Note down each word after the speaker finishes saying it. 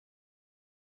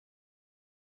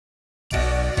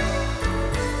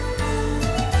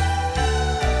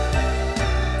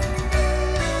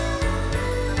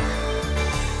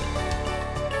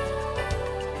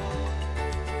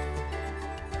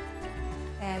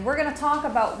And we're going to talk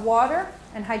about water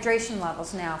and hydration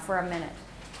levels now for a minute.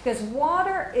 Because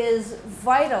water is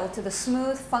vital to the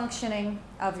smooth functioning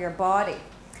of your body.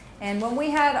 And when we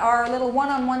had our little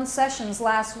one-on-one sessions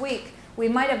last week, we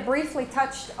might have briefly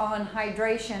touched on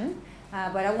hydration,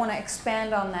 but I want to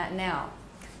expand on that now.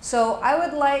 So I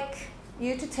would like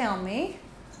you to tell me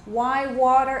why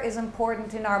water is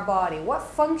important in our body. What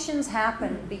functions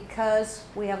happen because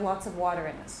we have lots of water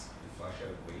in us? We flush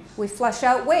out waste. We flush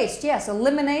out waste, yes.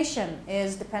 Elimination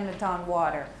is dependent on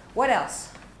water. What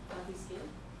else? Healthy skin.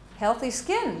 Healthy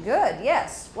skin, good,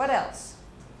 yes. What else?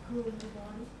 Cooling the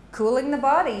body. Cooling the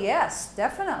body, yes,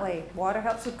 definitely. Water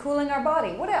helps with cooling our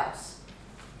body. What else?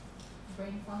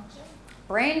 Brain function.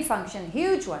 Brain function,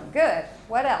 huge one, good.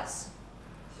 What else?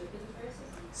 Circulatory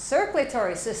system.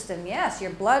 Circulatory system, yes.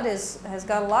 Your blood has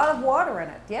got a lot of water in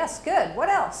it. Yes, good. What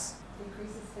else?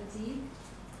 Decreases fatigue.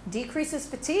 Decreases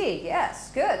fatigue, yes,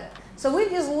 good. So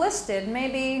we've just listed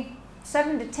maybe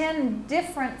 7 to 10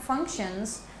 different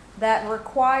functions that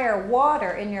require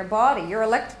water in your body. Your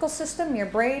electrical system, your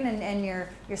brain and your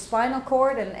spinal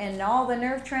cord and all the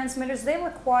nerve transmitters, they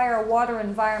require a water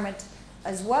environment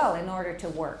as well in order to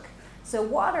work. So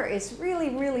water is really,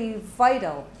 really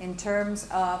vital in terms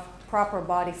of proper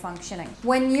body functioning.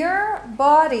 When your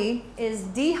body is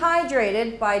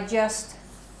dehydrated by just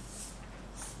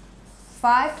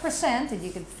 5%, and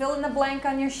you can fill in the blank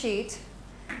on your sheet,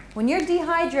 when you're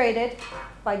dehydrated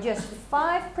by just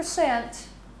 5%,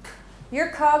 your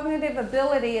cognitive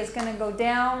ability is going to go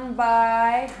down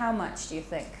by how much do you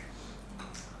think?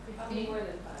 15. More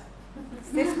than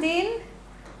 5. 15?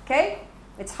 Okay,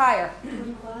 it's higher.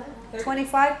 25.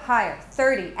 25, higher.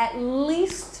 30, at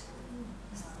least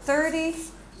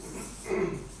 30%.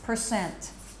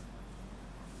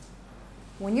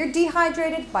 When you're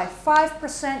dehydrated by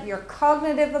 5%, your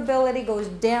cognitive ability goes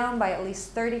down by at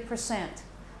least 30%.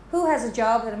 Who has a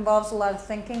job that involves a lot of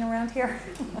thinking around here?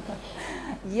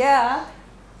 Yeah,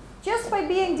 just by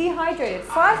being dehydrated.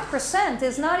 5%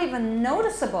 is not even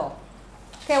noticeable.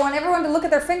 Okay, I want everyone to look at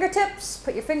their fingertips.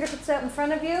 Put your fingertips out in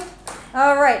front of you.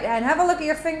 All right, and have a look at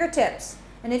your fingertips.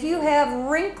 And if you have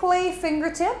wrinkly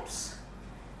fingertips,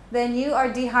 then you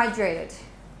are dehydrated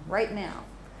right now.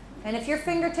 And if your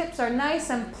fingertips are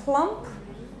nice and plump,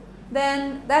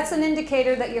 then that's an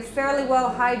indicator that you're fairly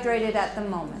well hydrated at the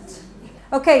moment.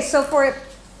 Okay, so for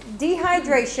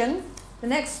dehydration, the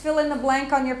next fill in the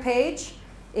blank on your page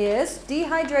is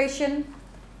dehydration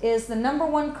is the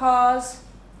 #1 cause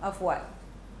of what?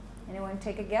 Anyone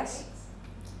take a guess?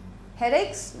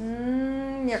 Headaches?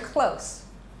 You're close.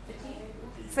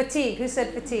 Fatigue. Fatigue. Who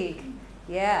said fatigue?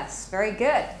 Yes, very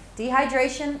good.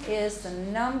 Dehydration is the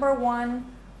 #1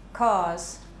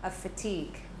 cause of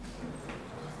fatigue.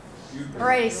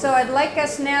 Alrighty, so I'd like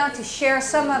us now to share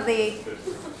some of the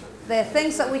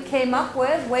things that we came up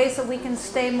with, ways that we can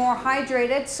stay more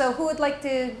hydrated. So who would like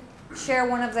to share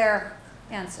one of their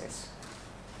answers?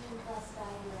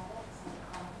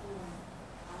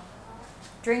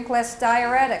 Drink less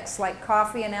diuretics like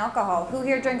coffee and alcohol. Who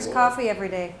here drinks coffee every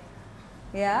day?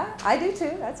 Yeah, I do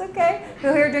too. That's okay.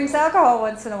 Who here drinks alcohol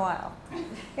once in a while?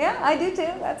 Yeah, I do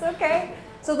too. That's okay.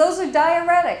 So those are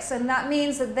diuretics, and that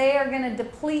means that they are going to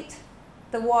deplete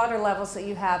the water levels that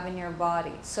you have in your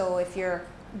body. So if you're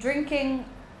drinking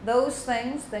those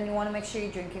things, then you want to make sure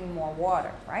you're drinking more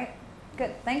water, right?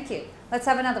 Good, thank you. Let's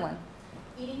have another one.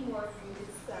 Eating more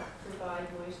foods that provide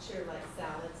moisture, like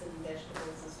salads and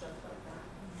vegetables and stuff like that.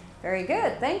 Very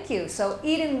good, thank you. So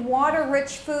eating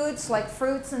water-rich foods like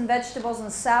fruits and vegetables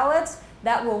and salads,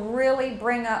 that will really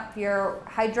bring up your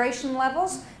hydration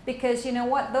levels, because you know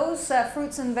what, those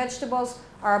fruits and vegetables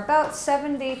are about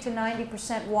 70 to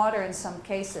 90% water in some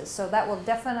cases. So that will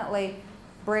definitely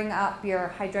bring up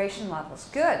your hydration levels.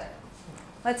 Good.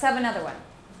 Let's have another one.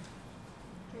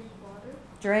 Drink water.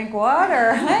 Drink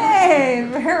water. Hey,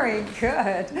 very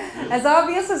good. As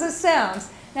obvious as it sounds.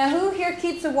 Now, who here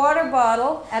keeps a water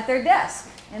bottle at their desk?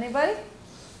 Anybody?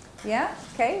 Yeah?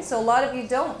 Okay, so a lot of you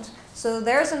don't. So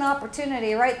there's an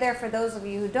opportunity right there for those of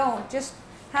you who don't. Just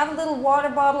have a little water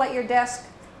bottle at your desk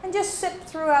and just sip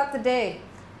throughout the day.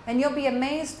 And you'll be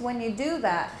amazed when you do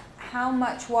that how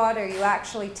much water you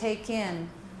actually take in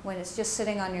when it's just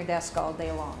sitting on your desk all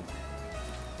day long.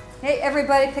 Hey,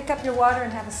 everybody, pick up your water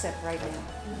and have a sip right now.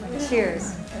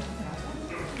 Cheers.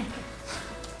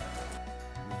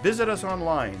 Visit us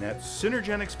online at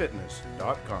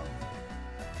synergenicsfitness.com.